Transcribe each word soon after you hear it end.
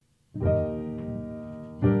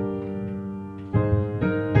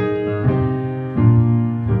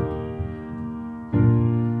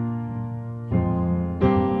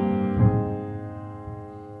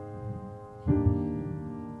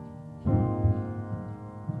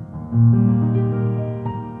Is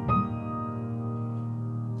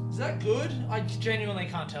that good? I genuinely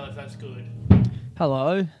can't tell if that's good.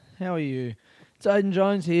 Hello, how are you? It's Aiden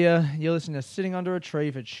Jones here. You're listening to Sitting Under a Tree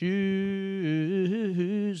for Tuesday.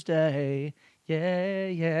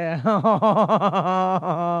 Yeah.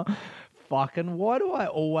 Fucking, why do I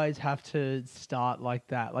always have to start like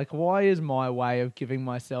that? Like, why is my way of giving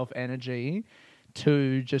myself energy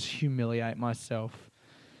to just humiliate myself?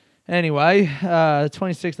 Anyway,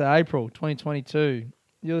 26th of April, 2022.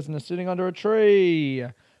 You're listening to Sitting Under a Tree.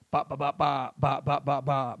 Ba ba ba ba ba ba ba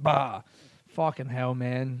ba ba. Fucking hell,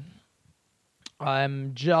 man.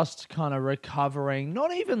 I'm just kind of recovering,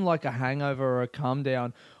 not even like a hangover or a come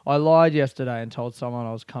down. I lied yesterday and told someone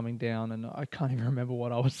I was coming down, and I can't even remember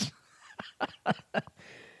what I was.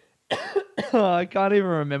 I can't even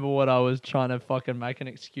remember what I was trying to fucking make an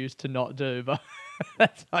excuse to not do, but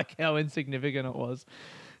that's like how insignificant it was.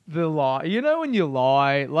 The lie. You know, when you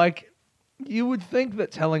lie, like, you would think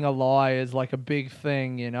that telling a lie is like a big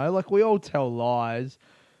thing, you know? Like, we all tell lies,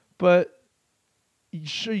 but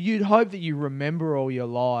you'd hope that you remember all your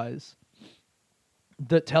lies.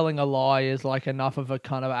 That telling a lie is like enough of a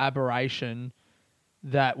kind of aberration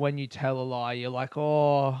that when you tell a lie, you're like,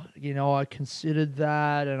 oh, you know, I considered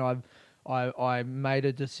that, and I made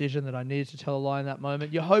a decision that I needed to tell a lie in that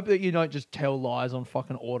moment. You hope that you don't just tell lies on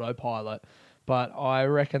fucking autopilot. But I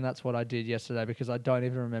reckon that's what I did yesterday, because I don't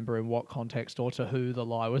even remember in what context or to who the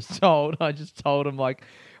lie was told. I just told him like,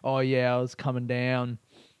 oh yeah, I was coming down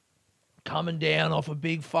off a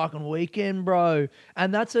big fucking weekend, bro.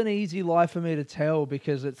 And that's an easy lie for me to tell,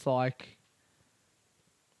 because it's like,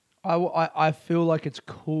 I feel like it's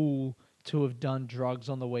cool to have done drugs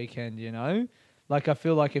on the weekend, you know? Like, I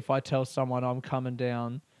feel like if I tell someone I'm coming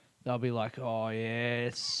down, they'll be like, oh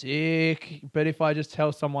yeah, sick. But if I just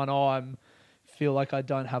tell someone, oh, feel like I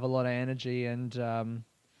don't have a lot of energy, and,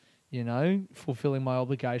 you know, fulfilling my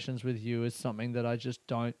obligations with you is something that I just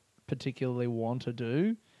don't particularly want to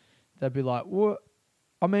do, they'd be like, what?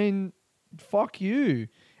 I mean, fuck you.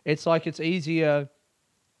 It's like it's easier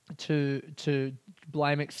to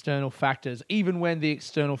blame external factors, even when the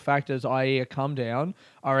external factors, i.e. a come down,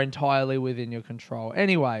 are entirely within your control.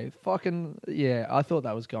 Anyway, fucking, yeah, I thought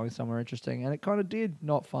that was going somewhere interesting, and it kind of did.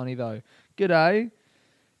 Not funny, though. G'day.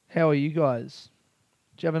 How are you guys?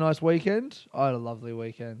 Did you have a nice weekend? I had a lovely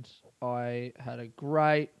weekend. I had a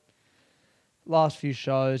great last few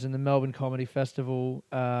shows in the Melbourne Comedy Festival.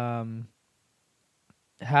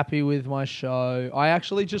 Happy with my show. I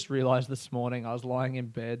actually just realized this morning, I was lying in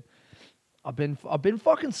bed. I've been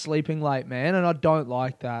fucking sleeping late, man, and I don't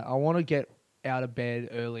like that. I want to get out of bed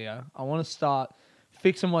earlier. I want to start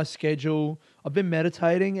fixing my schedule. I've been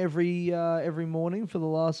meditating every morning for the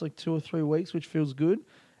last like 2 or 3 weeks, which feels good.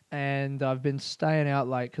 And I've been staying out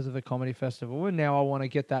late because of the comedy festival, and now I want to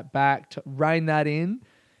get that back, to rein that in,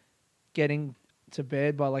 getting to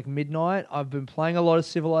bed by like midnight. I've been playing a lot of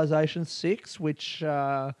Civilization 6, which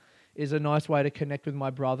is a nice way to connect with my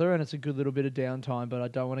brother, and it's a good little bit of downtime, but I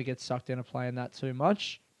don't want to get sucked into playing that too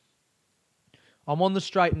much. I'm on the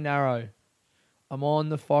straight and narrow. I'm on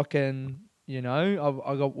the fucking, you know,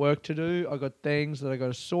 I got work to do. I got things that I got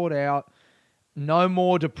to sort out. No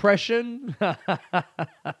more depression.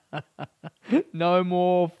 No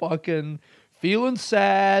more fucking feeling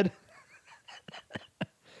sad.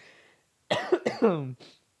 I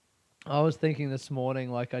was thinking this morning,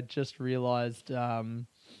 like, I just realized that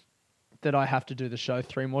I have to do the show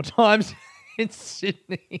 3 more times in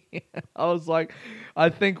Sydney. I was like, I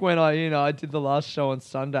think when I did the last show on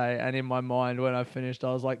Sunday, and in my mind when I finished,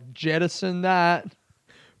 I was like, jettison that.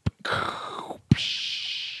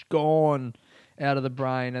 Gone out of the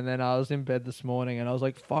brain. And then I was in bed this morning and I was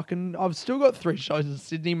like, fucking, I've still got 3 shows in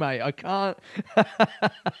Sydney, mate. I can't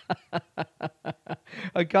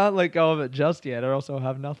I can't let go of it just yet, or else I'll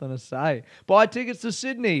have nothing to say. Buy tickets to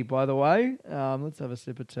Sydney, by the way. Let's have a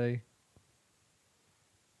sip of tea.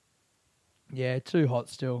 Yeah, too hot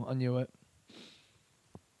still. I knew it.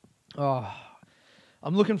 Oh,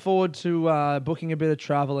 I'm looking forward to booking a bit of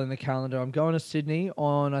travel in the calendar. I'm going to Sydney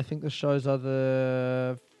on, I think the shows are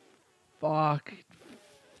the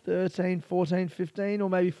 13, 14, 15, or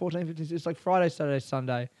maybe 14, 15. It's like Friday, Saturday,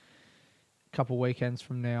 Sunday, a couple weekends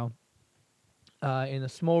from now, in a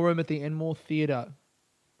small room at the Enmore Theatre.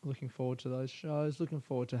 Looking forward to those shows. Looking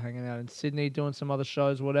forward to hanging out in Sydney, doing some other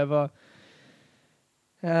shows, whatever.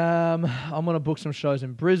 I'm going to book some shows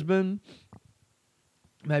in Brisbane.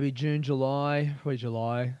 Maybe June, July. Probably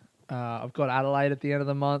July. I've got Adelaide at the end of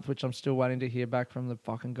the month, which I'm still waiting to hear back from the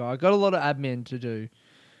fucking guy. I got a lot of admin to do.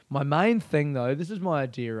 My main thing, though, this is my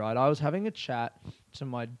idea, right? I was having a chat to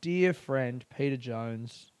my dear friend, Peter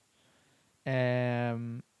Jones,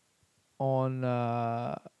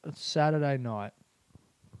 on Saturday night,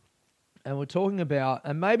 and we're talking about,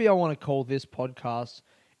 and maybe I want to call this podcast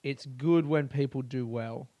 "It's Good When People Do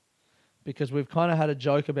Well," because we've kind of had a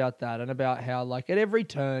joke about that and about how, like, at every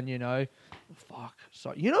turn,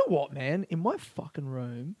 So, you know what, man? In my fucking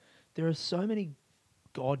room, there are so many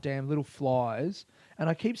goddamn little flies, and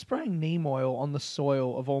I keep spraying neem oil on the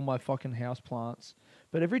soil of all my fucking houseplants.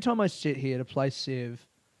 But every time I sit here to play Civ,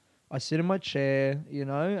 I sit in my chair,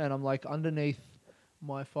 and I'm like underneath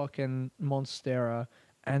my fucking Monstera,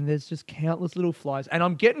 and there's just countless little flies, and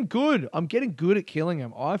I'm getting good. I'm getting good at killing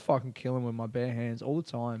them. I fucking kill them with my bare hands all the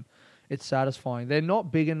time. It's satisfying. They're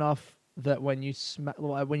not big enough that when you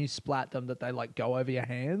splat them, that they like go over your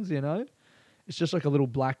hands. It's just like a little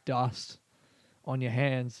black dust on your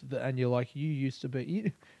hands, and you're like, you used to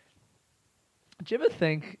be. Do you ever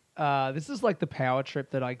think this is like the power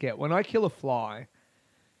trip that I get when I kill a fly?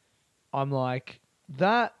 I'm like,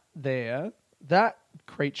 that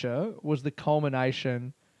creature was the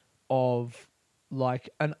culmination of like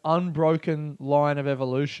an unbroken line of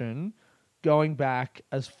evolution going back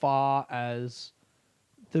as far as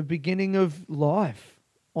the beginning of life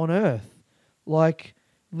on Earth. Like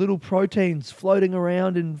little proteins floating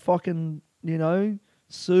around in fucking,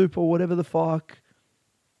 soup or whatever the fuck.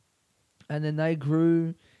 And then they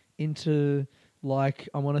grew into, like,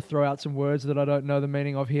 I want to throw out some words that I don't know the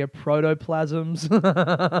meaning of here, protoplasms.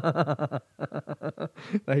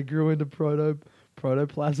 They grew into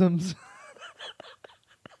protoplasms.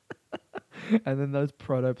 And then those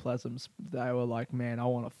protoplasms, they were like, man, I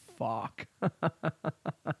want to fuck.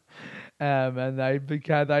 And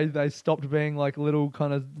they stopped being like little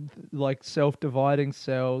kind of like self-dividing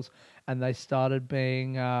cells, and they started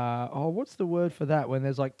being what's the word for that when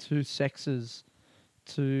there's like two sexes,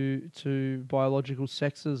 two biological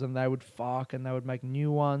sexes, and they would fuck and they would make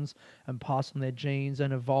new ones and pass on their genes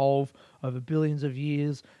and evolve over billions of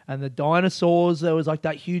years. And the dinosaurs, there was like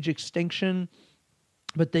that huge extinction,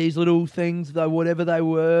 but these little things, though, whatever they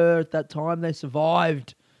were at that time, they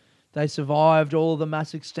survived. They survived all of the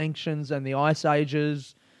mass extinctions and the ice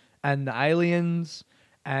ages and the aliens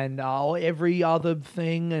and every other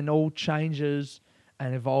thing, and all changes,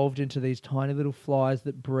 and evolved into these tiny little flies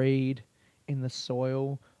that breed in the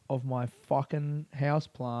soil of my fucking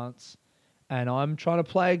houseplants. And I'm trying to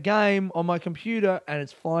play a game on my computer, and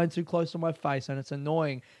it's flying too close to my face, and it's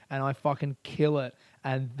annoying, and I fucking kill it.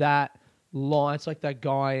 And that line, it's like that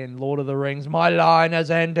guy in Lord of the Rings, my line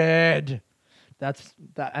has ended. That's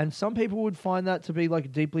that. And some people would find that to be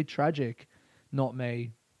like deeply tragic. Not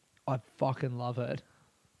me. I fucking love it.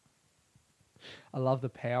 I love the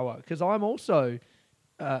power, because I'm also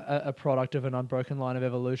a product of an unbroken line of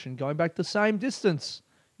evolution going back the same distance,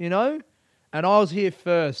 And I was here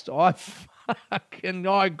first. I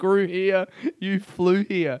grew here. You flew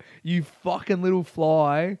here. You fucking little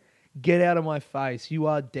fly. Get out of my face. You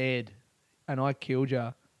are dead. And I killed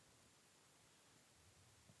you.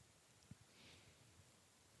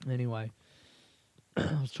 Anyway,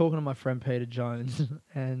 I was talking to my friend Peter Jones,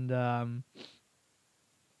 and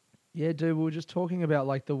dude, we were just talking about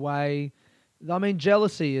like the way,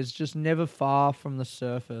 jealousy is just never far from the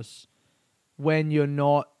surface when you're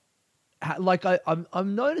not, like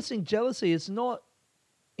I'm noticing jealousy is not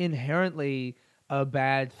inherently a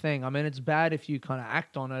bad thing. It's bad if you kind of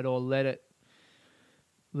act on it or let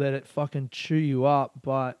it fucking chew you up,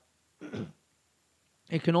 but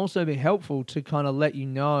it can also be helpful to kind of let you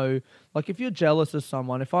know, like if you're jealous of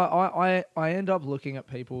someone, if I end up looking at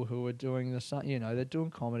people who are doing this, they're doing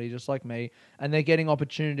comedy just like me, and they're getting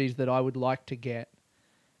opportunities that I would like to get,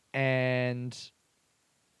 and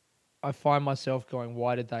I find myself going,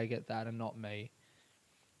 why did they get that and not me?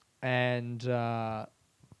 And the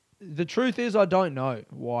truth is, I don't know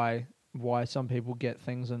why some people get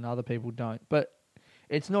things and other people don't, but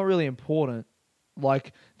it's not really important.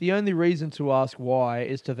 Like, the only reason to ask why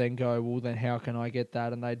is to then go, well, then how can I get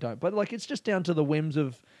that and they don't? But, like, it's just down to the whims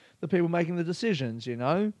of the people making the decisions,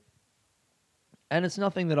 And it's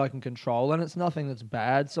nothing that I can control, and it's nothing that's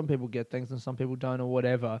bad. Some people get things and some people don't, or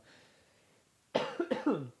whatever.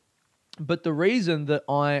 But the reason that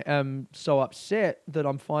I am so upset, that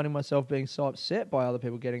I'm finding myself being so upset by other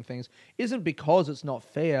people getting things, isn't because it's not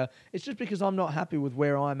fair. It's just because I'm not happy with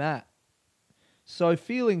where I'm at. So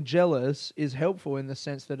feeling jealous is helpful in the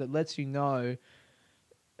sense that it lets you know,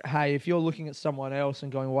 hey, if you're looking at someone else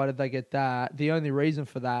and going, why did they get that? The only reason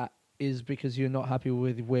for that is because you're not happy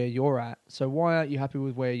with where you're at. So why aren't you happy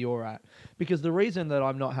with where you're at? Because the reason that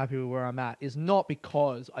I'm not happy with where I'm at is not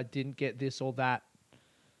because I didn't get this or that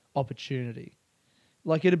opportunity.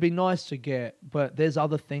 Like, it'd be nice to get, but there's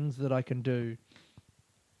other things that I can do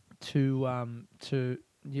to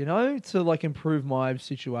to like improve my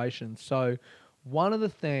situation. So one of the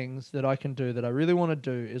things that I can do that I really want to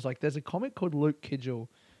do is like there's a comic called Luke Kidgel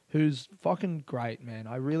who's fucking great, man.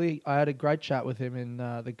 I had a great chat with him in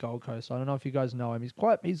the Gold Coast. I don't know if you guys know him.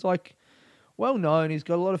 He's like well known. He's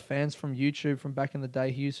got a lot of fans from YouTube from back in the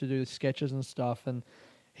day. He used to do sketches and stuff, and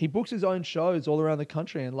he books his own shows all around the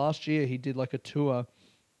country. And last year he did like a tour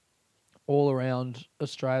all around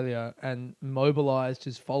Australia and mobilized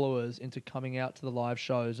his followers into coming out to the live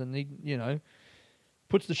shows. And he,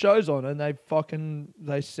 puts the shows on and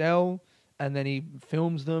they sell, and then he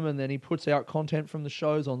films them, and then he puts out content from the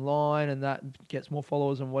shows online, and that gets more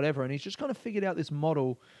followers and whatever. And he's just kind of figured out this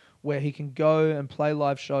model where he can go and play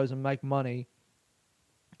live shows and make money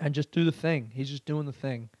and just do the thing. He's just doing the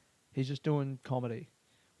thing. He's just doing comedy,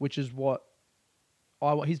 which is what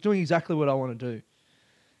he's doing exactly what I want to do.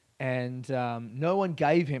 And no one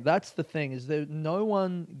gave him. That's the thing, is that no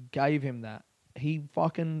one gave him that. He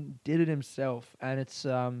fucking did it himself. And it's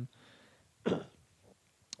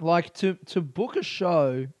like to book a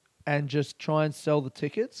show and just try and sell the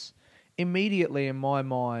tickets, immediately in my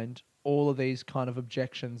mind, all of these kind of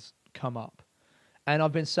objections come up. And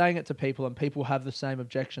I've been saying it to people, and people have the same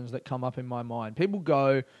objections that come up in my mind. People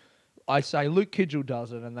go, I say, Luke Kidgel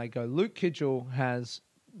does it, and they go, Luke Kidgel has,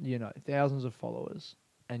 thousands of followers,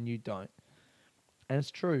 and you don't. And it's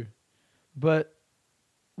true. But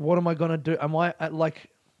what am I going to do?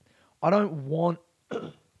 I don't want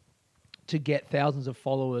to get thousands of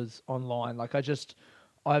followers online. Like,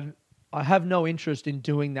 I have no interest in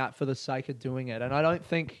doing that for the sake of doing it. And I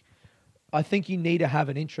think you need to have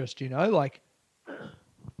an interest, like,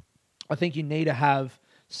 I think you need to have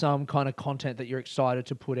some kind of content that you're excited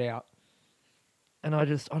to put out. And I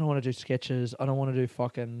don't want to do sketches. I don't want to do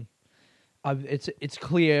fucking... It's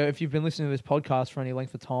clear, if you've been listening to this podcast for any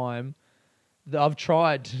length of time, that I've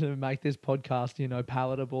tried to make this podcast,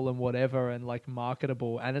 palatable and whatever and like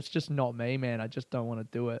marketable. And it's just not me, man. I just don't want to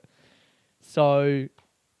do it. So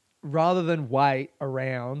rather than wait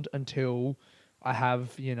around until I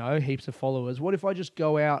have, heaps of followers, what if I just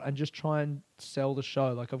go out and just try and sell the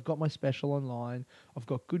show? Like, I've got my special online. I've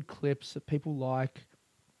got good clips that people like.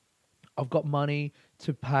 I've got money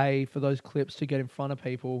to pay for those clips to get in front of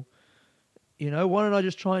people. Why don't I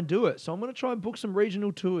just try and do it? So I'm going to try and book some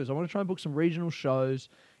regional tours. I want to try and book some regional shows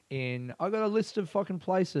I got a list of fucking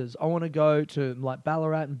places. I want to go to like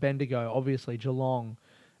Ballarat and Bendigo, obviously, Geelong,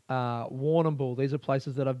 Warrnambool. These are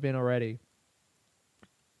places that I've been already.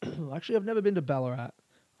 Actually, I've never been to Ballarat.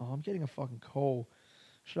 Oh, I'm getting a fucking call.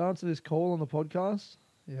 Should I answer this call on the podcast?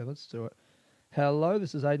 Yeah, let's do it. Hello,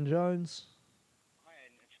 this is Aidan Jones. Hi,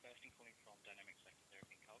 Aidan. It's Sebastian calling from Dynamic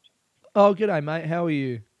Psychotherapy in Carlton. Oh, g'day, mate. How are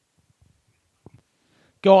you?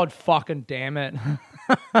 God fucking damn it.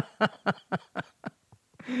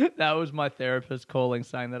 That was my therapist calling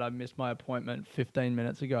saying that I missed my appointment 15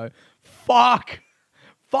 minutes ago. Fuck!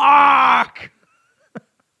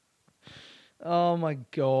 Oh my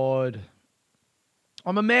God.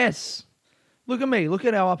 I'm a mess. Look at me. Look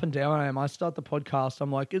at how up and down I am. I start the podcast.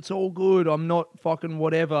 I'm like, it's all good. I'm not fucking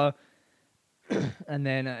whatever. And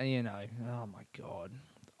then, oh my God.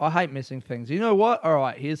 I hate missing things. You know what? All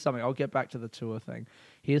right, here's something. I'll get back to the tour thing.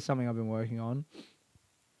 Here's something I've been working on.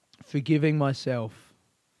 Forgiving myself.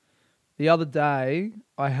 The other day,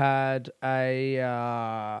 I had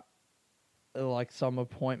some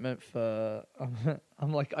appointment for.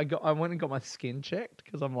 I went and got my skin checked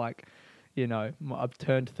because I'm like, I've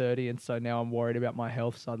turned 30, and so now I'm worried about my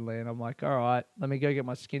health suddenly, and I'm like, all right, let me go get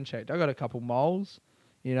my skin checked. I got a couple moles,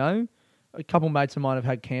 A couple mates of mine have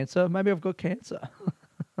had cancer. Maybe I've got cancer.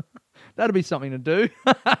 That'd be something to do.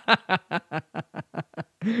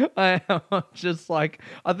 I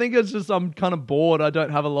think it's just I'm kind of bored. I don't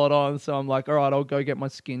have a lot on, so I'm like, all right, I'll go get my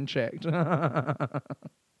skin checked.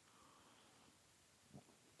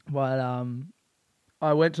 But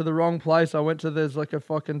I went to the wrong place. There's like a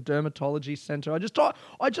fucking dermatology center.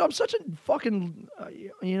 I'm such a fucking,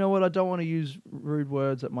 you know what? I don't want to use rude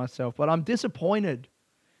words at myself, but I'm disappointed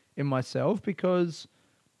in myself because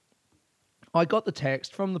I got the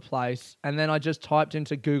text from the place and then I just typed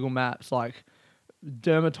into Google Maps, like,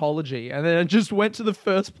 dermatology, and then I just went to the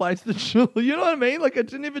first place that you know what I mean? Like, I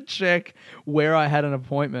didn't even check where I had an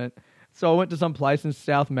appointment. So I went to some place in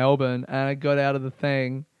South Melbourne and I got out of the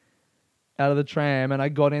tram, and I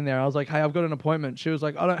got in there. I was like, hey, I've got an appointment. She was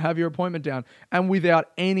like, I don't have your appointment down. And without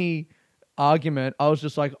any argument, I was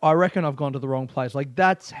just like, I reckon I've gone to the wrong place. Like,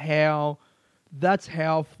 that's how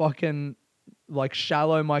fucking like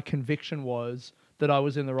shallow my conviction was that I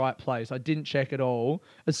was in the right place. I didn't check at all.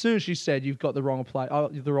 As soon as she said, you've got the wrong place,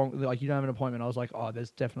 you don't have an appointment, I was like, oh,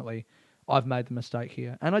 I've made the mistake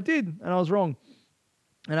here. And I did, and I was wrong.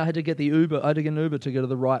 And I had to get the Uber. I had to get an Uber to go to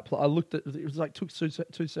the right place. I looked at it was like took 2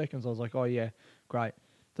 seconds. I was like, oh yeah, great.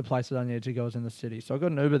 The place that I needed to go was in the city. So I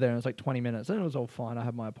got an Uber there and it was like 20 minutes. And it was all fine. I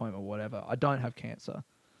had my appointment, whatever. I don't have cancer.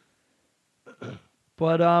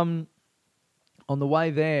 But on the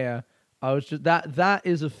way there, I was just that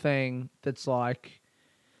is a thing that's like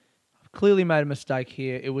I've clearly made a mistake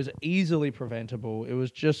here. It was easily preventable. It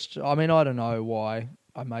was just I mean, I don't know why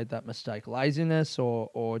I made that mistake. Laziness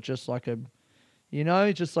or just like a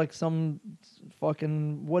just like some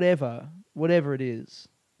fucking whatever it is.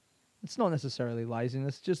 It's not necessarily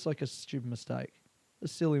laziness, just like a stupid mistake, a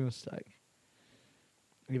silly mistake.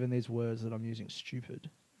 Even these words that I'm using, stupid,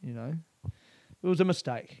 It was a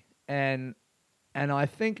mistake. And I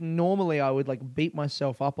think normally I would like beat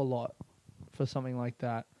myself up a lot for something like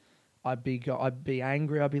that. I'd be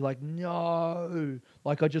angry. I'd be like, no.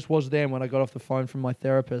 Like I just was then when I got off the phone from my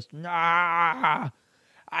therapist. Nah.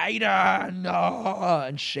 Ada, no,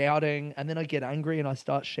 and shouting, and then I get angry and I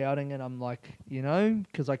start shouting, and I'm like,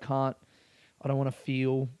 because I don't want to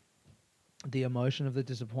feel the emotion of the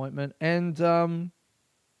disappointment, and I'm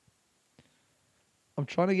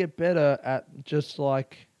trying to get better at just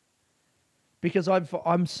like, because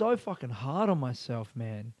I'm so fucking hard on myself,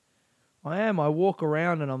 man. I am. I walk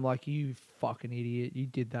around and I'm like, you fucking idiot, you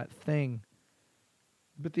did that thing.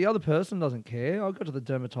 But the other person doesn't care. I got to the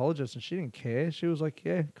dermatologist and she didn't care. She was like,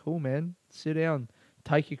 yeah, cool, man. Sit down.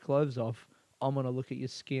 Take your clothes off. I'm going to look at your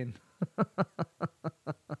skin.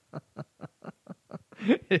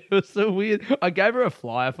 It was so weird. I gave her a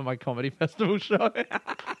flyer for my comedy festival show.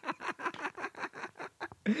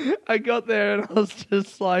 I got there and I was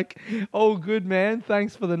just like, oh, good, man.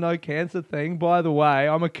 Thanks for the no cancer thing. By the way,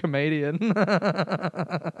 I'm a comedian.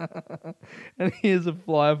 And here's a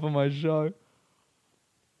flyer for my show.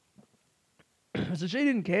 So she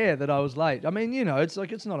didn't care that I was late. I mean, it's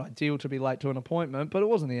like it's not ideal to be late to an appointment, but it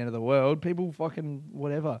wasn't the end of the world. People fucking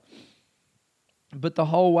whatever. But the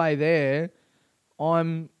whole way there,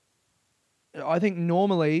 I think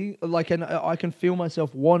normally, like, and I can feel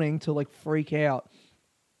myself wanting to like freak out.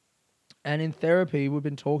 And in therapy, we've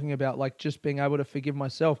been talking about like just being able to forgive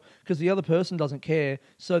myself because the other person doesn't care.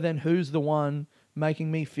 So then who's the one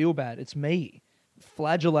making me feel bad? It's me.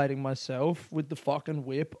 Flagellating myself with the fucking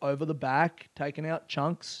whip over the back, taking out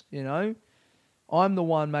chunks, I'm the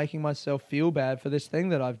one making myself feel bad for this thing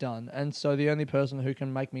that I've done. And so the only person who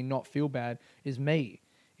can make me not feel bad is me.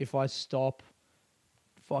 If I stop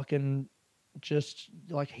fucking just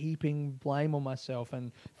like heaping blame on myself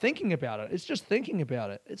and thinking about it. It's just thinking about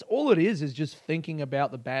it. It's all it is just thinking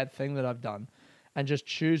about the bad thing that I've done and just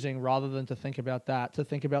choosing rather than to think about that, to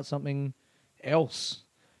think about something else.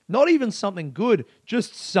 Not even something good,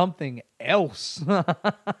 just something else.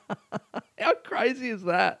 How crazy is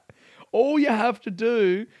that? All you have to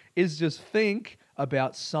do is just think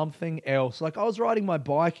about something else. Like I was riding my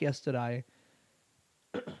bike yesterday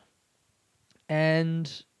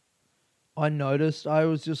and I noticed I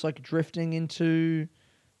was just like drifting into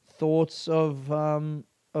thoughts of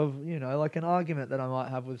like an argument that I might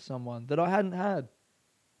have with someone that I hadn't had.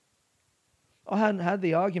 I hadn't had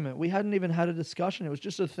the argument. We hadn't even had a discussion. It was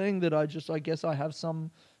just a thing that I guess I have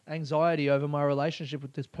some anxiety over my relationship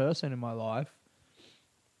with this person in my life.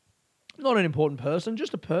 Not an important person,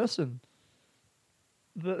 just a person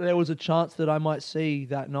that there was a chance that I might see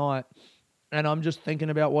that night. And I'm just thinking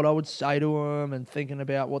about what I would say to them and thinking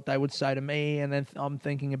about what they would say to me. And then I'm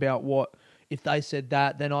thinking about what, if they said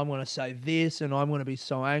that, then I'm going to say this and I'm going to be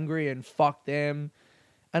so angry and fuck them.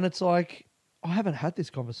 And it's like, I haven't had this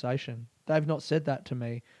conversation. They've not said that to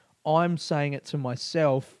me. I'm saying it to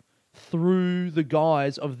myself through the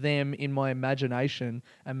guise of them in my imagination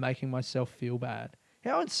and making myself feel bad.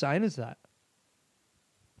 How insane is that?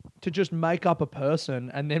 To just make up a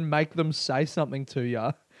person and then make them say something to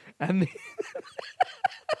you and then,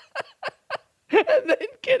 and then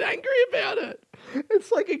get angry about it.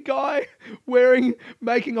 It's like a guy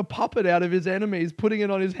making a puppet out of his enemies, putting it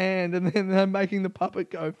on his hand, and then they're making the puppet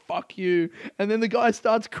go, fuck you. And then the guy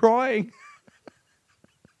starts crying.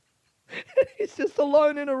 He's just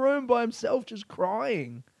alone in a room by himself, just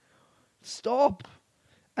crying. Stop.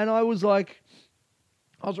 And I was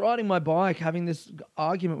riding my bike, having this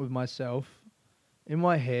argument with myself in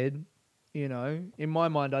my head, in my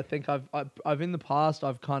mind. I think I've in the past,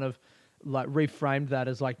 I've kind of like reframed that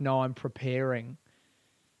as like, no, I'm preparing.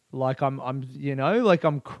 Like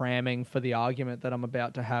I'm cramming for the argument that I'm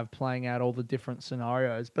about to have, playing out all the different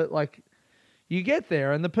scenarios. But like, you get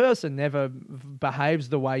there and the person never behaves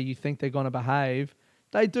the way you think they're going to behave.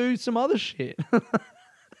 They do some other shit.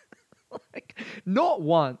 Like, not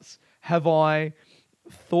once have I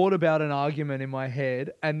thought about an argument in my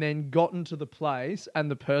head and then gotten to the place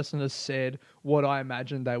and the person has said what I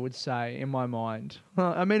imagined they would say in my mind.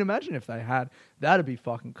 I mean, imagine if they had. That'd be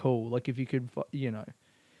fucking cool. Like if you could,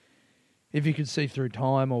 if you could see through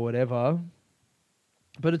time or whatever.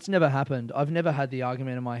 But it's never happened. I've never had the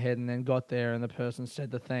argument in my head and then got there and the person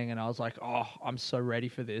said the thing and I was like, oh, I'm so ready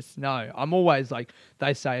for this. No, I'm always like,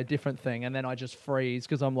 they say a different thing and then I just freeze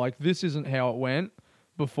because I'm like, this isn't how it went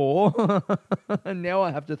before. And now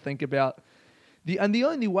I have to think about the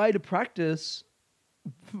only way to practice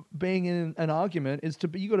being in an argument is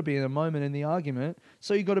you got to be in a moment in the argument.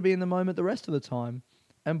 So you got to be in the moment the rest of the time.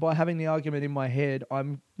 And by having the argument in my head,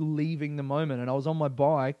 I'm leaving the moment. And I was on my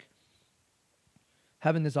bike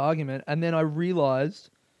having this argument, and then I realized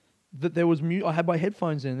that there was I had my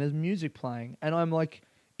headphones in, there's music playing, and I'm like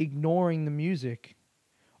ignoring the music.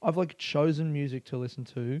 I've like chosen music to listen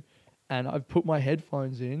to, and I've put my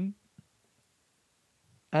headphones in,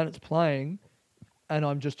 and it's playing, and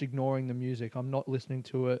I'm just ignoring the music. I'm not listening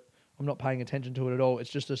to it. I'm not paying attention to it at all. It's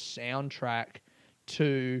just a soundtrack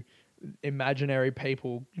to imaginary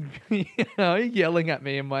people, yelling at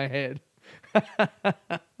me in my head.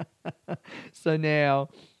 So now,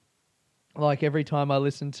 like every time I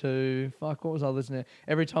listen to what was I listening to?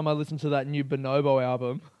 Every time I listen to that new Bonobo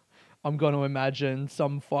album, I'm going to imagine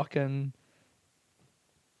some fucking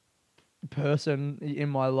person in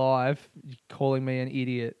my life calling me an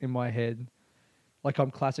idiot in my head. Like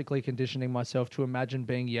I'm classically conditioning myself to imagine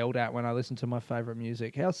being yelled at when I listen to my favorite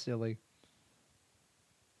music. How silly.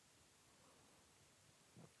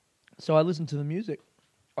 So I listened to the music.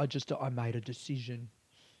 I made a decision.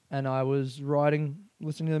 And I was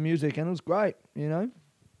listening to the music, and it was great,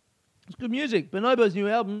 It's good music. Bonobo's new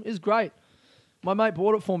album is great. My mate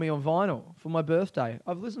bought it for me on vinyl for my birthday.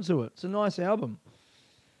 I've listened to it. It's a nice album.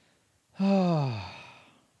 All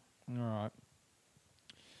right.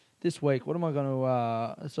 This week, what am I going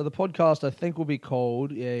to... so the podcast, I think, will be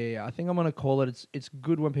called... Yeah. I think I'm going to call it... It's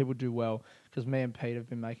good when people do well, because me and Pete have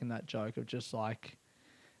been making that joke of just like...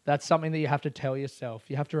 That's something that you have to tell yourself.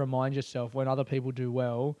 You have to remind yourself when other people do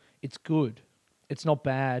well, it's good. It's not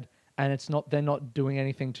bad. And they're not doing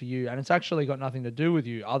anything to you. And it's actually got nothing to do with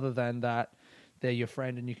you other than that they're your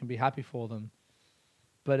friend and you can be happy for them.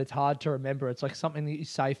 But it's hard to remember. It's like something that you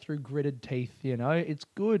say through gritted teeth, It's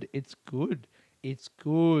good. It's good. It's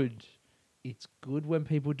good. It's good when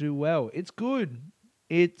people do well. It's good.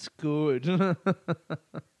 It's good.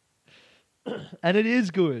 And it is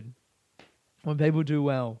good when people do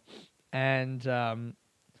well. And, yeah.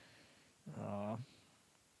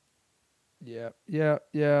 Blah,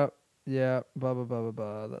 blah, blah, blah,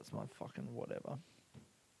 blah. That's my fucking whatever.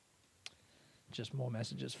 Just more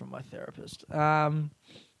messages from my therapist. Yeah,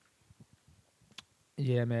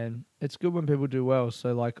 man. It's good when people do well.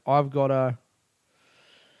 So, like, I've got to...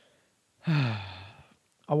 I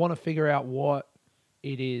want to figure out what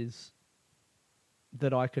it is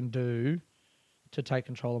that I can do to take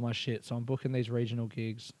control of my shit. So I'm booking these regional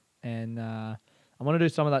gigs, and I want to do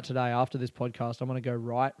some of that today. After this podcast, I'm going to go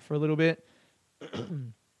write for a little bit,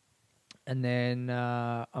 and then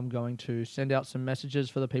I'm going to send out some messages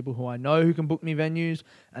for the people who I know who can book me venues,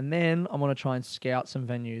 and then I'm going to try and scout some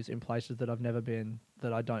venues in places that I've never been,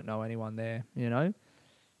 that I don't know anyone there, and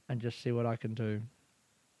just see what I can do.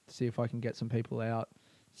 See if I can get some people out,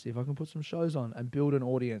 see if I can put some shows on and build an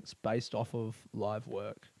audience based off of live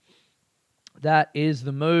work. That is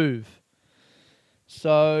the move.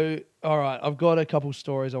 So, all right, I've got a couple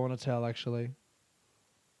stories I want to tell, actually.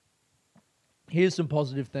 Here's some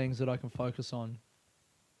positive things that I can focus on.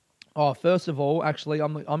 Oh, first of all, actually,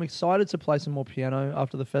 I'm excited to play some more piano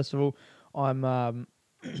after the festival. I've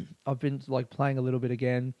been like playing a little bit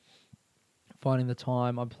again, finding the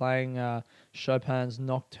time. I'm playing Chopin's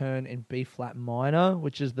Nocturne in B flat minor,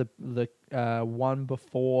 which is the one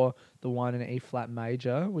before the one in E flat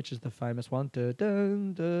major, which is the famous one. Dun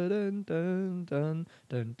dun dun dun dun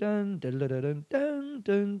dun dun dun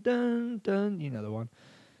dun dun dun. You know the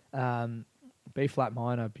one. B flat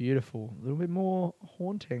minor, beautiful, a little bit more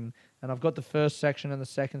haunting. And I've got the first section and the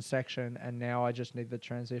second section, and now I just need the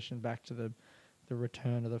transition back to the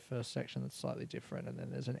return of the first section that's slightly different, and then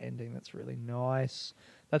there's an ending that's really nice.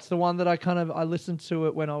 That's the one that I listened to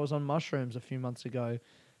it when I was on mushrooms a few months ago,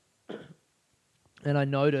 and I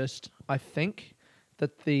noticed, I think,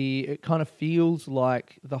 that it kind of feels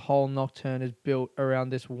like the whole Nocturne is built around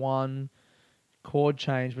this one chord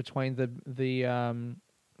change between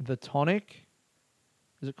the tonic.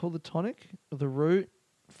 Is it called the tonic? Or the root?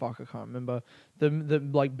 Fuck, I can't remember. The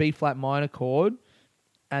like B flat minor chord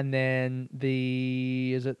And then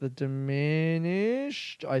is it the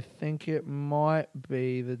diminished? I think it might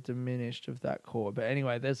be the diminished of that chord. But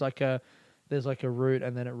anyway, there's like a root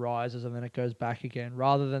and then it rises and then it goes back again.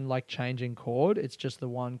 Rather than like changing chord, it's just the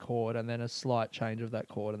one chord and then a slight change of that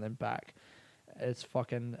chord and then back. It's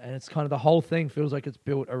fucking, and it's kind of, the whole thing feels like it's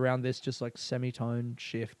built around this just like semitone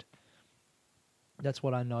shift. That's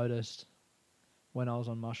what I noticed when I was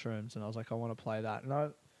on mushrooms, and I was like, I want to play that. And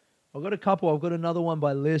I've got a couple. I've got another one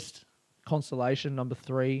by Liszt, Constellation number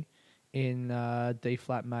 3 in D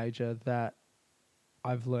flat major that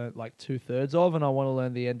I've learnt like 2/3 of, and I want to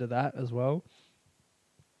learn the end of that as well,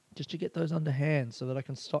 just to get those underhand so that I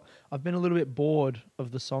can stop. I've been a little bit bored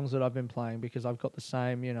of the songs that I've been playing because I've got the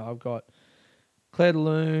same, I've got Clair de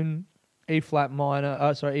Lune, E flat major.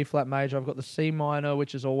 I've got the C minor,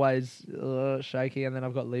 which is always shaky, and then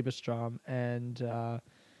I've got Liebestraum. And,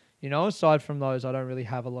 aside from those, I don't really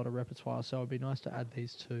have a lot of repertoire, so it'd be nice to add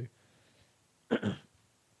these two.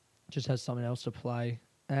 Just has something else to play.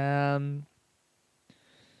 Man,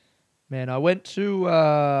 I went to,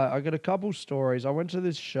 I got a couple stories. I went to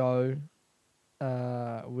this show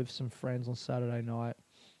with some friends on Saturday night,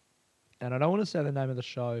 and I don't want to say the name of the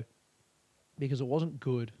show because it wasn't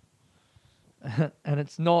good. And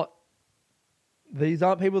it's not, these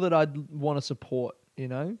aren't people that I'd want to support,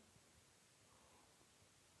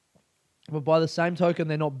 But by the same token,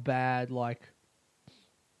 they're not bad. I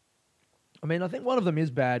think one of them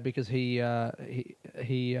is bad because he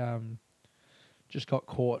just got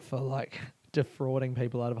caught for defrauding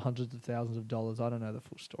people out of hundreds of thousands of dollars. I don't know the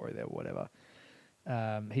full story there, whatever.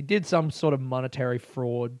 He did some sort of monetary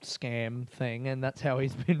fraud scam thing, and that's how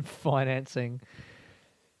he's been financing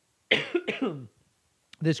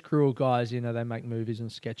this crew of guys. They make movies and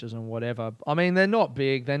sketches and whatever. They're not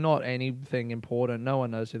big. They're not anything important. No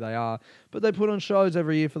one knows who they are. But they put on shows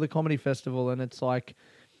every year for the comedy festival, and it's like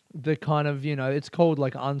the kind of, it's called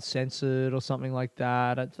like Uncensored or something like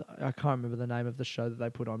that. I can't remember the name of the show that they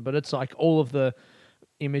put on, but it's like all of the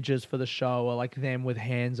images for the show are like them with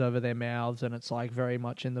hands over their mouths, and it's like very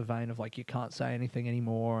much in the vein of like you can't say anything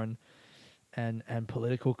anymore, and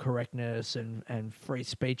political correctness and free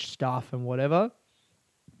speech stuff and whatever.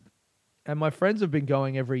 And my friends have been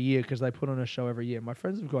going every year because they put on a show every year. My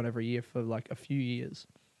friends have gone every year for like a few years.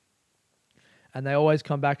 And they always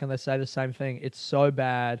come back and they say the same thing. It's so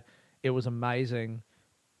bad. It was amazing.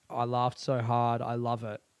 I laughed so hard. I love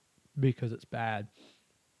it because it's bad.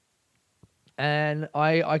 And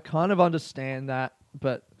I kind of understand that,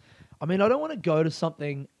 but I don't want to go to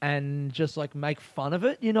something and just like make fun of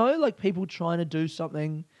it, like people trying to do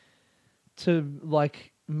something to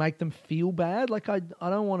like make them feel bad. Like I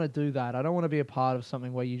don't want to do that. I don't want to be a part of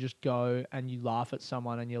something where you just go and you laugh at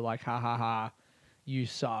someone and you're like, ha ha ha, you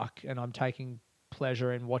suck, and I'm taking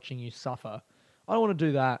pleasure in watching you suffer. I don't want to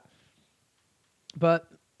do that. But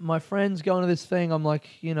my friends going to this thing, I'm like,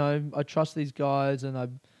 I trust these guys, and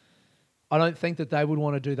I don't think that they would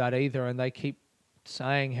want to do that either, and they keep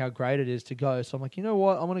saying how great it is to go. So I'm like, you know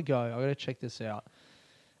what? I want to go. I got to check this out.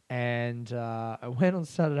 And I went on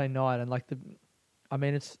Saturday night, and like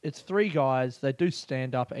it's 3 guys. They do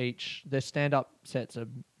stand up each. Their stand up sets are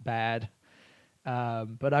bad.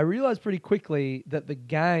 But I realized pretty quickly that the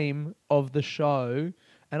game of the show,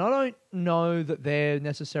 and I don't know that they're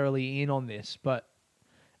necessarily in on this, but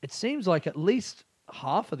it seems like at least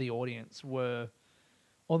half of the audience were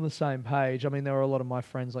on the same page. There were a lot of my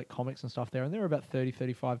friends, like comics and stuff there, and there were about 30,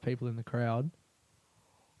 35 people in the crowd.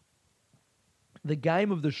 The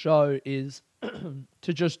game of the show is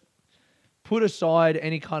to just put aside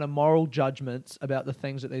any kind of moral judgments about the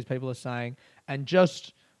things that these people are saying and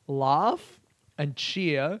just laugh and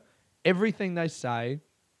cheer everything they say,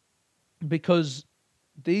 because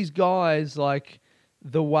these guys, like,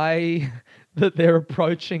 the way that they're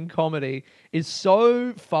approaching comedy is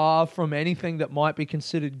so far from anything that might be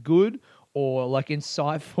considered good or like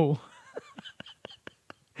insightful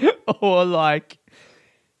or like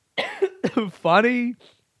funny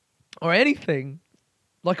or anything.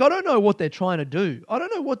 Like, I don't know what they're trying to do. I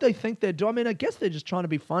don't know what they think they're doing. I guess they're just trying to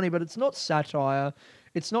be funny, but it's not satire.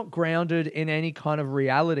 It's not grounded in any kind of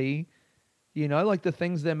reality. Like the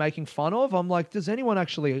things they're making fun of. I'm like, does anyone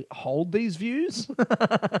actually hold these views?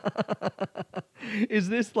 Is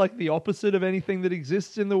this like the opposite of anything that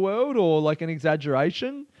exists in the world, or like an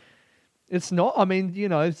exaggeration? It's not.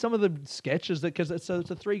 Some of the sketches because it's the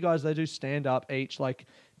 3 guys, they do stand up each like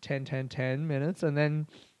 10 minutes, and then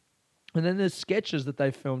there's sketches that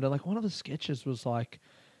they filmed, and like one of the sketches was like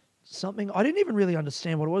something I didn't even really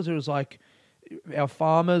understand what it was. It was like, our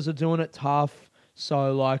farmers are doing it tough,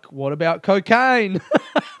 so like, what about cocaine?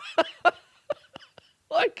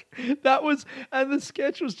 Like, That was, and the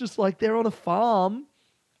sketch was just like they're on a farm,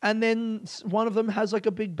 and then one of them has like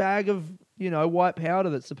a big bag of, white powder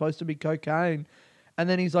that's supposed to be cocaine, and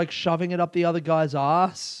then he's like shoving it up the other guy's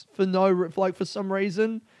ass for some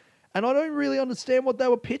reason. And I don't really understand what they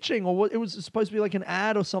were pitching, or what it was supposed to be, like an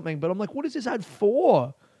ad or something. But I'm like, what is this ad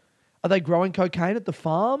for? Are they growing cocaine at the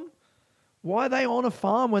farm? Why are they on a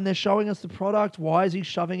farm when they're showing us the product? Why is he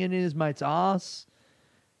shoving it in his mate's ass?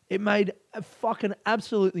 It made fucking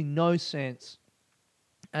absolutely no sense.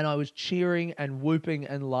 And I was cheering and whooping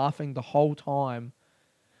and laughing the whole time,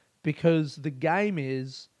 because the game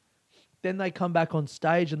is, then they come back on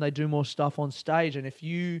stage and they do more stuff on stage. And if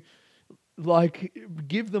you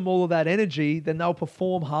give them all of that energy, then they'll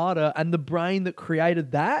perform harder, and the brain that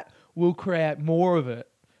created that will create more of it,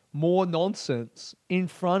 more nonsense in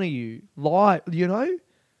front of you, and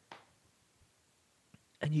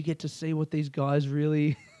you get to see what these guys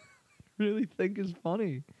really really think is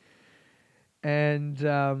funny. And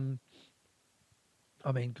God,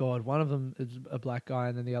 one of them is a black guy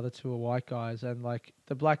and then the other two are white guys, and like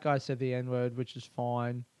the black guy said the N-word, which is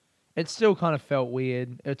fine. It still kind of felt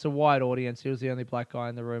weird. It's a white audience. He was the only black guy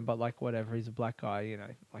in the room, but like whatever, he's a black guy,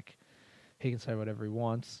 like he can say whatever he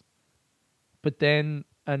wants. But then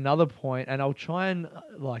another point, and I'll try and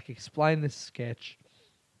explain this sketch.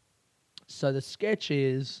 So the sketch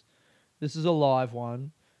is, this is a live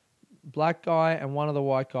one. Black guy and one of the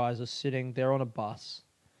white guys are sitting, they're on a bus.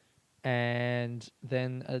 And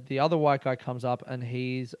then the other white guy comes up and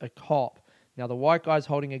he's a cop. Now, the white guy's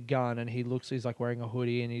holding a gun and he's like wearing a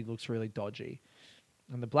hoodie and he looks really dodgy.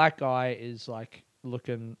 And the black guy is like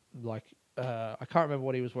looking like, I can't remember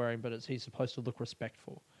what he was wearing, but he's supposed to look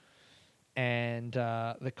respectful. And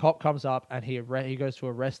the cop comes up and he goes to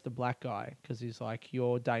arrest the black guy because he's like,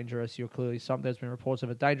 you're dangerous. You're clearly there's been reports of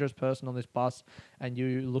a dangerous person on this bus and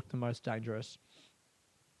you look the most dangerous.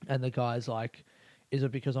 And the guy's like, is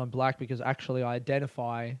it because I'm black? Because actually I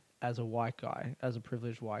identify as a white guy, as a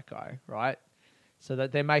privileged white guy, right? So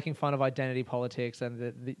that they're making fun of identity politics and,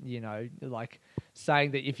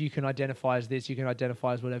 saying that if you can identify as this, you can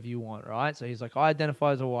identify as whatever you want, right? So he's like, I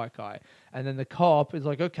identify as a white guy. And then the cop is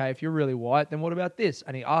like, okay, if you're really white, then what about this?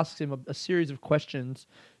 And he asks him a series of questions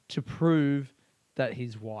to prove that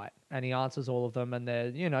he's white. And he answers all of them. And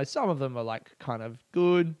they're, some of them are like kind of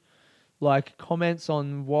good, like comments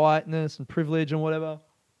on whiteness and privilege and whatever.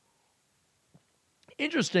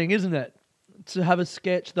 Interesting, isn't it? To have a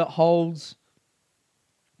sketch that holds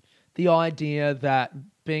the idea that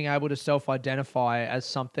being able to self-identify as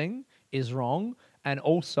something is wrong, and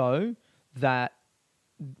also that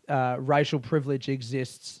racial privilege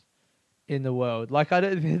exists in the world.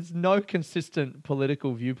 There's no consistent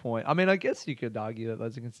political viewpoint. I mean, I guess you could argue that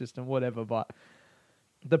there's a consistent whatever, but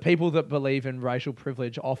the people that believe in racial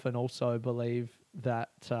privilege often also believe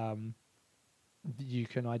that you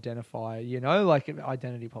can identify,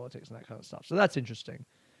 identity politics and that kind of stuff. So that's interesting.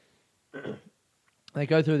 They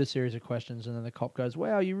go through the series of questions and then the cop goes,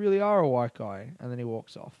 wow, you really are a white guy. And then he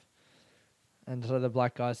walks off. And so the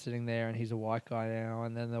black guy's sitting there and he's a white guy now.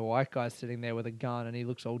 And then the white guy's sitting there with a gun and he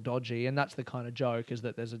looks all dodgy. And that's the kind of joke, is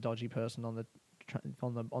that there's a dodgy person on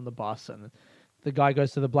the bus, and the guy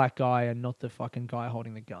goes to the black guy and not the fucking guy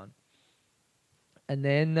holding the gun. And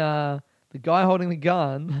then the guy holding the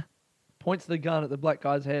gun points the gun at the black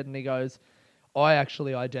guy's head and he goes, I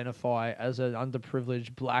actually identify as an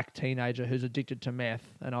underprivileged black teenager who's addicted to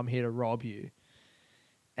meth, and I'm here to rob you.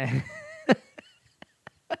 And,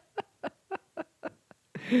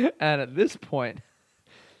 and at this point,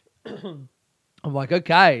 I'm like,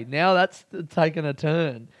 okay, now that's taken a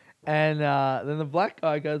turn. And then the black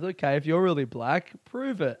guy goes, okay, if you're really black,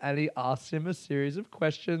 prove it. And he asks him a series of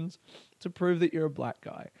questions to prove that you're a black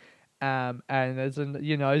guy. And there's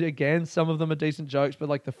again, some of them are decent jokes, but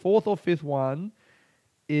like the fourth or fifth one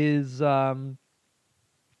is the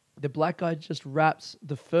black guy just raps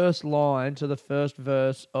the first line to the first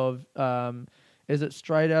verse of is it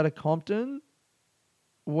Straight Outta Compton?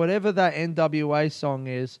 Whatever that NWA song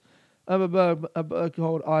is,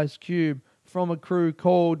 called Ice Cube from a crew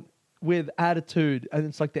called With Attitude, and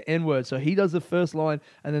it's like the N-word. So he does the first line,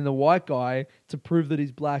 and then the white guy, to prove that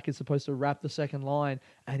he's black, is supposed to rap the second line,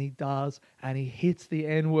 and he does, and he hits the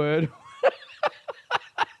N-word.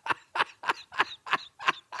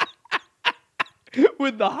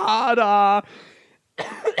 With the hard R.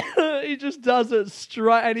 He just does it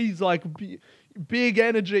straight, and he's like big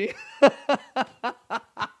energy.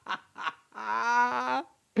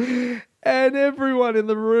 And everyone in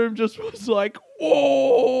the room just was like,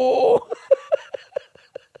 whoa.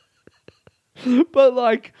 But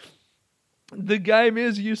like, the game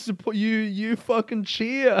is you support, you fucking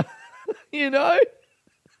cheer,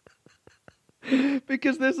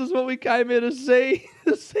 Because this is what we came here to see.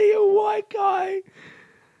 To see a white guy,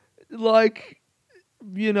 like,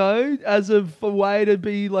 you know, as a way to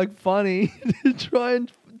be like funny, to try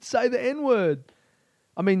and say the N-word.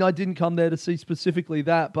 I mean, I didn't come there to see specifically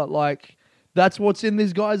that, but like, that's what's in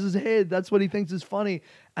this guy's head. That's what he thinks is funny.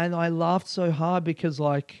 And I laughed so hard because,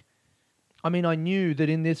 like, I mean, I knew that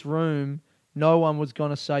in this room, no one was going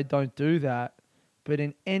to say, don't do that. But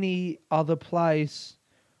in any other place,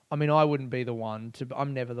 I mean, I wouldn't be the one to,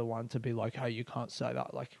 I'm never the one to be like, hey, you can't say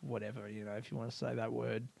that. Like, whatever, you know, if you want to say that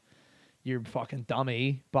word, you're a fucking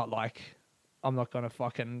dummy. But like, I'm not going to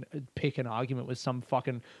fucking pick an argument with some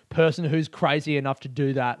fucking person who's crazy enough to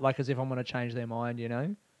do that, like as if I'm going to change their mind, you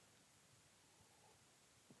know?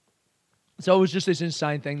 So it was just this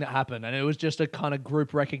insane thing that happened, and it was just a kind of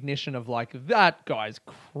group recognition of like, that guy's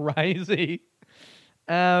crazy.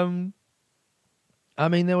 I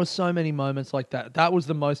mean, there were so many moments like that. That was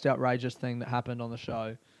the most outrageous thing that happened on the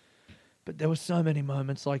show. But there were so many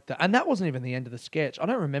moments like that. And that wasn't even the end of the sketch. I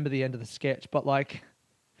don't remember the end of the sketch, but like,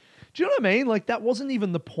 do you know what I mean? Like, that wasn't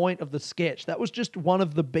even the point of the sketch. That was just one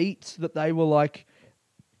of the beats that they were like,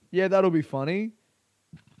 yeah, that'll be funny.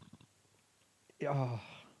 Oh.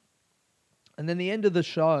 And then the end of the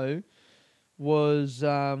show was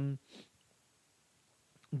one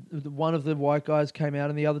of the white guys came out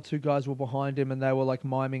and the other two guys were behind him and they were like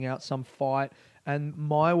miming out some fight. And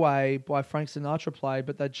My Way by Frank Sinatra played,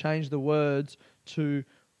 but they'd changed the words to,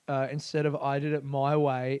 instead of I Did It My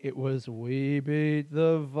Way, it was We Beat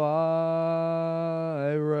the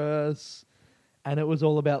Virus. And it was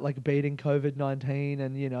all about like beating COVID-19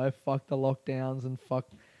 and, you know, fuck the lockdowns and fuck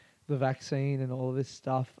the vaccine and all of this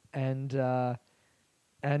stuff. And I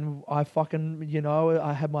fucking, you know,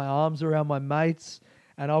 I had my arms around my mates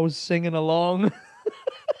and I was singing along.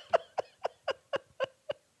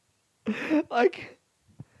 Like,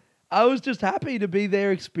 I was just happy to be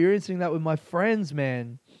there experiencing that with my friends,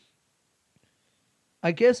 man.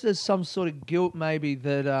 I guess there's some sort of guilt maybe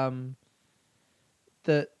that,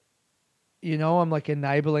 you know, I'm like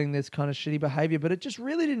enabling this kind of shitty behavior, but it just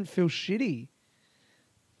really didn't feel shitty.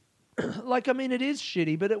 Like, I mean, it is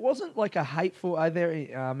shitty, but it wasn't like a hateful. I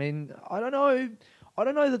mean, I don't know. I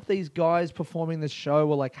don't know that these guys performing this show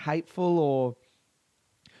were like hateful, or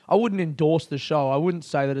I wouldn't endorse the show. I wouldn't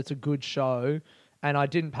say that it's a good show. And I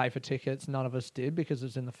didn't pay for tickets. None of us did because it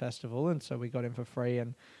was in the festival. And so we got in for free.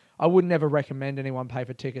 And I would never recommend anyone pay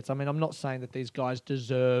for tickets. I mean, I'm not saying that these guys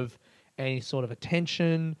deserve any sort of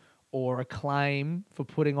attention or acclaim for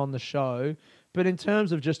putting on the show. But in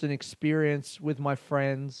terms of just an experience with my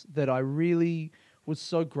friends that I really was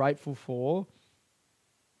so grateful for,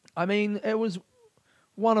 I mean, it was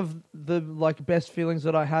one of the like best feelings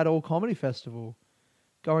that I had all comedy festival.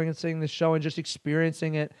 Going and seeing this show and just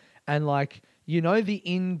experiencing it and like, you know, the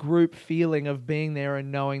in-group feeling of being there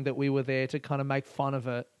and knowing that we were there to kind of make fun of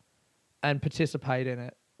it and participate in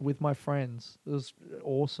it with my friends. It was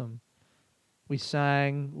awesome. We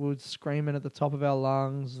sang, we were screaming at the top of our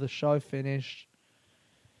lungs. The show finished.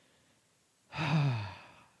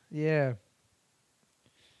 Yeah.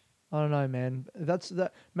 I don't know, man. That's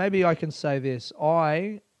that. Maybe I can say this.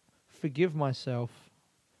 I forgive myself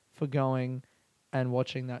for going and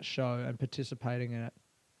watching that show and participating in it.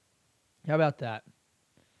 How about that?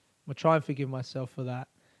 I'm going to try and forgive myself for that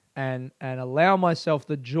and allow myself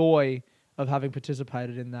the joy of having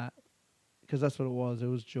participated in that, because that's what it was. It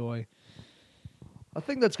was joy. I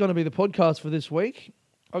think that's going to be the podcast for this week.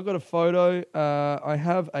 I've got a photo. I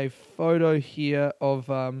have a photo here of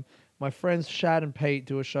my friends Shad and Pete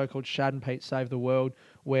do a show called Shad and Pete Save the World,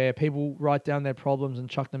 where people write down their problems and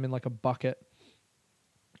chuck them in like a bucket.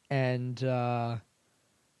 And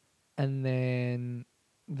then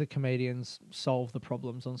the comedians solve the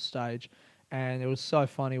problems on stage. And it was so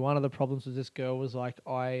funny. One of the problems with this girl was like,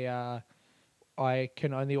 I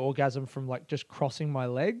can only orgasm from like just crossing my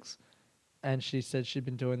legs. And she said she'd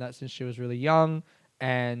been doing that since she was really young.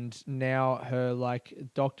 And now her like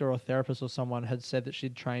doctor or therapist or someone had said that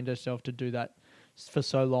she'd trained herself to do that for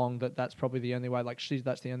so long that that's probably the only way. Like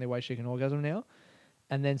that's the only way she can orgasm now.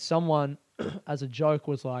 And then someone, as a joke,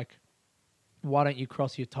 was like, why don't you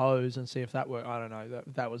cross your toes and see if that works? I don't know.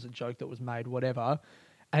 That was a joke that was made, whatever.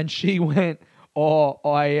 And she went, oh,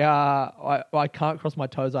 I can't cross my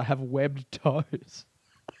toes. I have webbed toes.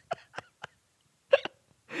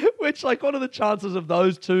 Which, like, what are the chances of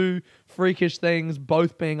those two freakish things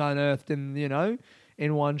both being unearthed in, you know,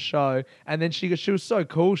 in one show? And then she was so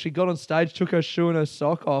cool. She got on stage, took her shoe and her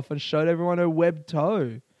sock off and showed everyone her webbed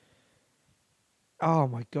toe. Oh,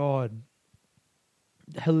 my God.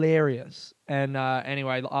 Hilarious. And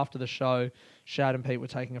anyway, after the show, Shad and Pete were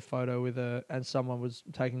taking a photo with her, and someone was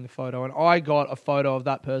taking the photo, and I got a photo of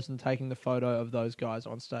that person taking the photo of those guys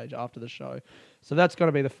on stage after the show. So that's going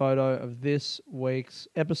to be the photo of this week's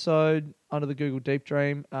episode under the Google Deep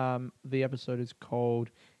Dream. The episode is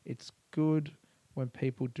called "It's Good When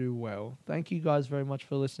People Do Well." Thank you guys very much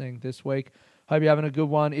for listening this week. Hope you're having a good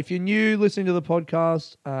one. If you're new listening to the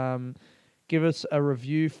podcast, give us a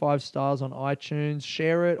review, 5 stars on iTunes.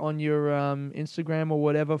 Share it on your Instagram or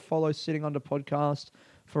whatever. Follow Sitting Under Podcast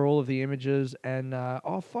for all of the images. And, I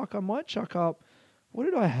might chuck up. What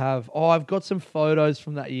did I have? Oh, I've got some photos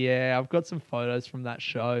from that. Yeah, I've got some photos from that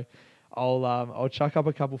show. I'll chuck up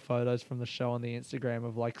a couple photos from the show on the Instagram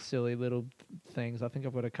of like silly little things. I think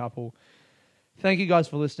I've got a couple. Thank you guys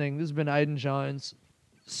for listening. This has been Aiden Jones,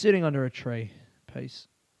 Sitting Under a Tree. Peace.